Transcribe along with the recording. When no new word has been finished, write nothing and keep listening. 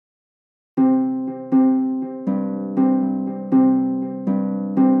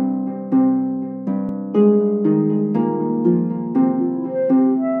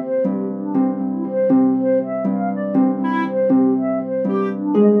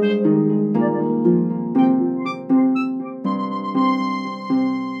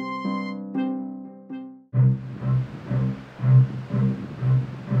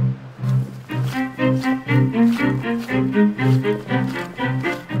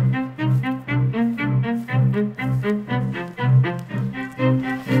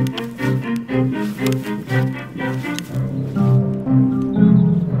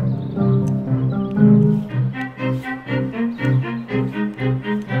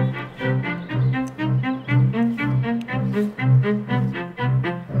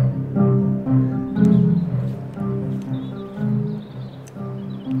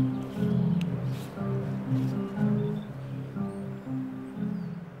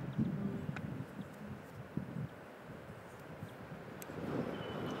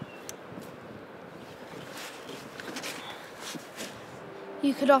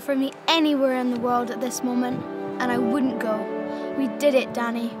You could offer me anywhere in the world at this moment, and I wouldn't go. We did it,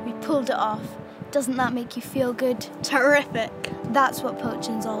 Danny. We pulled it off. Doesn't that make you feel good? Terrific. That's what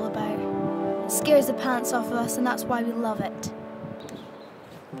poaching's all about. It scares the pants off of us, and that's why we love it.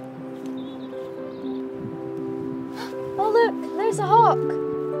 Oh look, there's a hawk.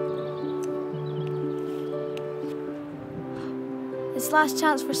 His last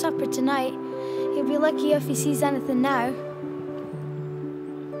chance for supper tonight. He'll be lucky if he sees anything now.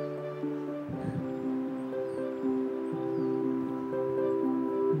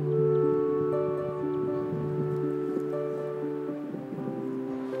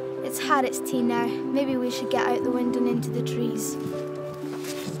 It's had its tea now. Maybe we should get out the window and into the trees.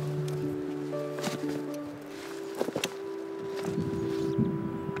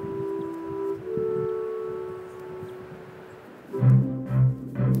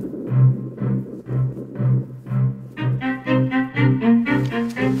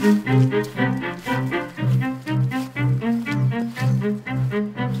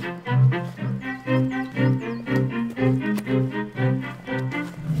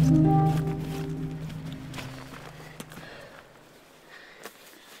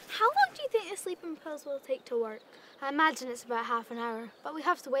 Will take to work. I imagine it's about half an hour, but we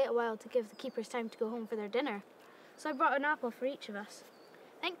have to wait a while to give the keepers time to go home for their dinner. So I brought an apple for each of us.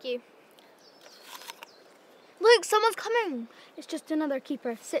 Thank you. Look, someone's coming! It's just another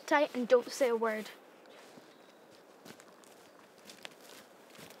keeper. Sit tight and don't say a word.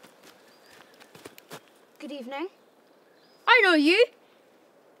 Good evening. I know you.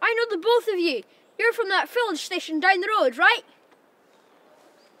 I know the both of you. You're from that village station down the road, right?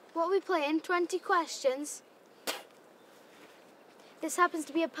 What are we playing? 20 questions? This happens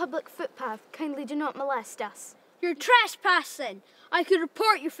to be a public footpath. Kindly do not molest us. You're trespassing. I could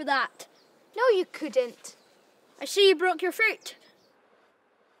report you for that. No, you couldn't. I see you broke your foot.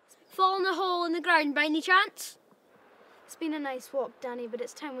 Fall in a hole in the ground by any chance? It's been a nice walk, Danny, but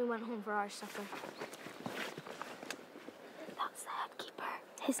it's time we went home for our supper. That's the head keeper.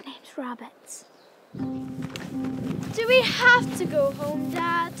 His name's Rabbits. Do we have to go home,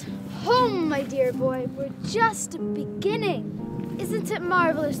 Dad? Home, my dear boy. We're just beginning. Isn't it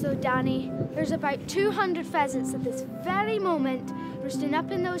marvellous, though, Danny? There's about 200 pheasants at this very moment roosting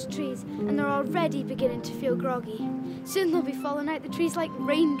up in those trees, and they're already beginning to feel groggy. Soon they'll be falling out the trees like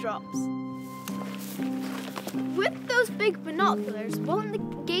raindrops. With those big binoculars, won't the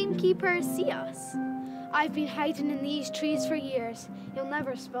gamekeeper see us? I've been hiding in these trees for years. He'll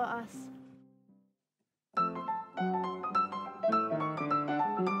never spot us.